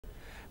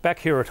Back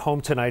here at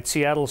home tonight,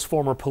 Seattle's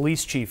former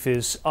police chief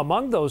is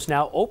among those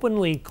now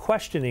openly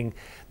questioning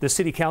the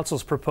city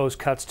council's proposed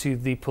cuts to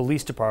the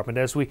police department.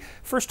 As we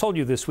first told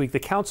you this week, the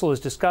council is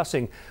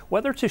discussing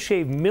whether to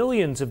shave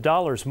millions of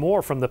dollars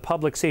more from the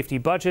public safety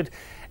budget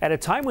at a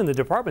time when the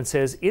department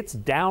says it's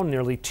down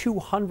nearly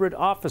 200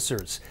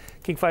 officers.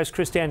 King 5's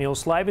Chris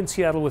Daniels live in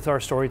Seattle with our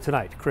story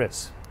tonight.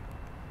 Chris.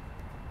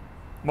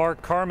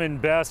 Mark, Carmen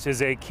Best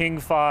is a King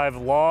 5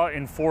 law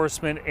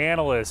enforcement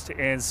analyst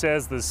and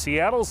says the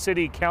Seattle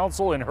City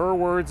Council, in her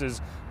words, is,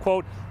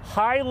 quote,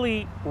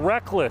 highly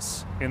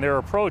reckless in their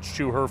approach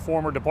to her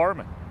former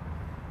department.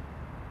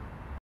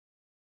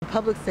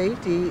 Public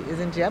safety is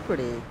in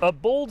jeopardy. A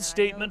bold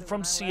statement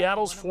from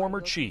Seattle's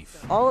former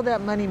chief. All of that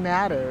money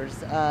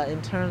matters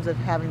in terms of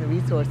having the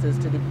resources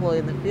to deploy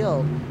in the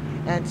field,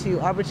 and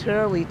to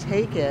arbitrarily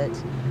take it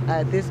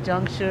at this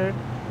juncture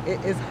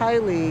is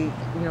highly,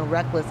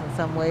 reckless in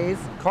some ways.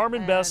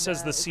 Carmen Best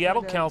says the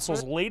Seattle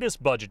Council's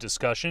latest budget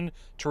discussion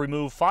to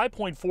remove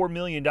 $5.4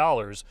 million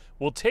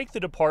will take the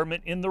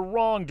department in the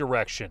wrong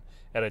direction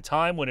at a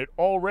time when it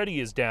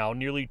already is down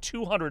nearly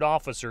 200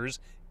 officers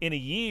in a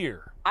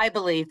year. I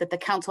believe that the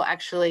council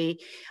actually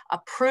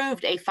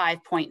approved a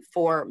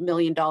 $5.4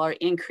 million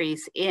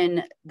increase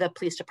in the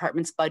police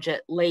department's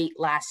budget late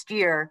last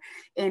year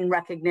in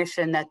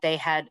recognition that they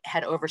had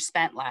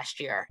overspent last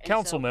year.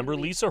 Council member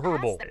Lisa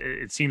Herbal.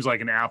 It seems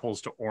like an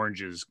apples to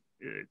oranges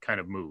kind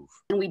of move.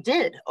 And we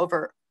did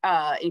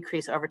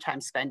increase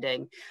overtime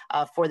spending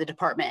for the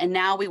department. And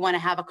now we want to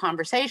have a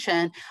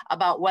conversation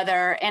about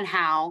whether and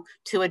how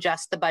to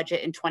adjust the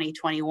budget in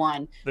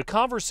 2021. The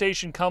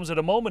conversation comes at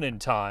a moment in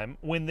time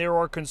when there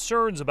are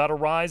concerns about a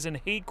rise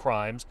in hate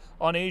crimes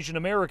on Asian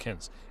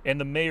Americans and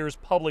the mayor's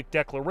public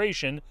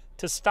declaration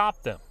to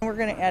stop them. We're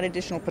going to add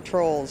additional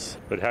patrols.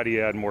 But how do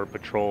you add more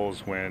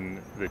patrols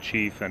when the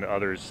chief and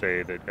others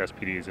say that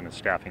SPD is in a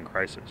staffing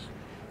crisis?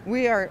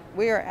 We are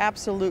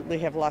absolutely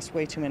have lost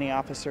way too many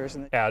officers.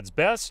 Adds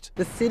Best.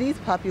 The city's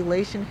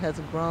population has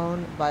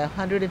grown by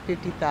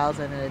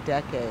 150,000 in a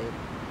decade,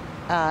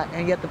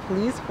 and yet the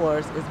police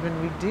force has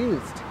been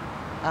reduced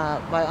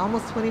by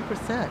almost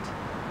 20%.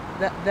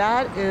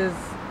 That is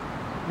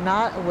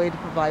not a way to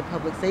provide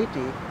public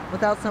safety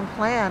without some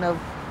plan of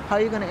how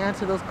you're going to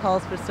answer those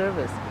calls for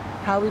service.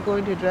 How are we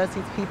going to address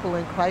these people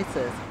in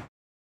crisis?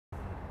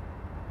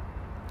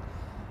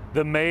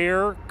 The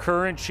mayor,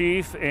 current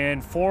chief,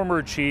 and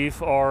former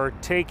chief are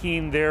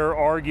taking their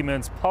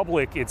arguments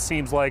public, it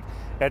seems like,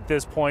 at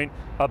this point,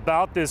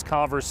 about this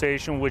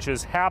conversation, which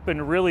has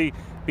happened really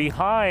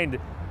behind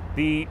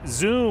the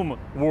Zoom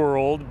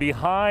world,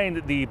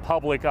 behind the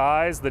public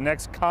eyes. The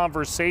next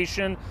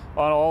conversation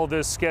on all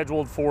this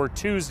scheduled for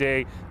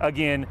Tuesday,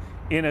 again,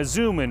 in a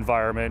Zoom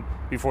environment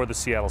before the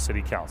Seattle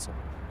City Council.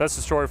 That's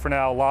the story for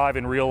now, live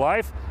in real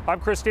life. I'm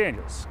Chris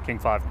Daniels, King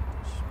 5 News.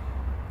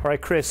 All right,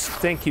 Chris,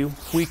 thank you.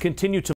 We continue to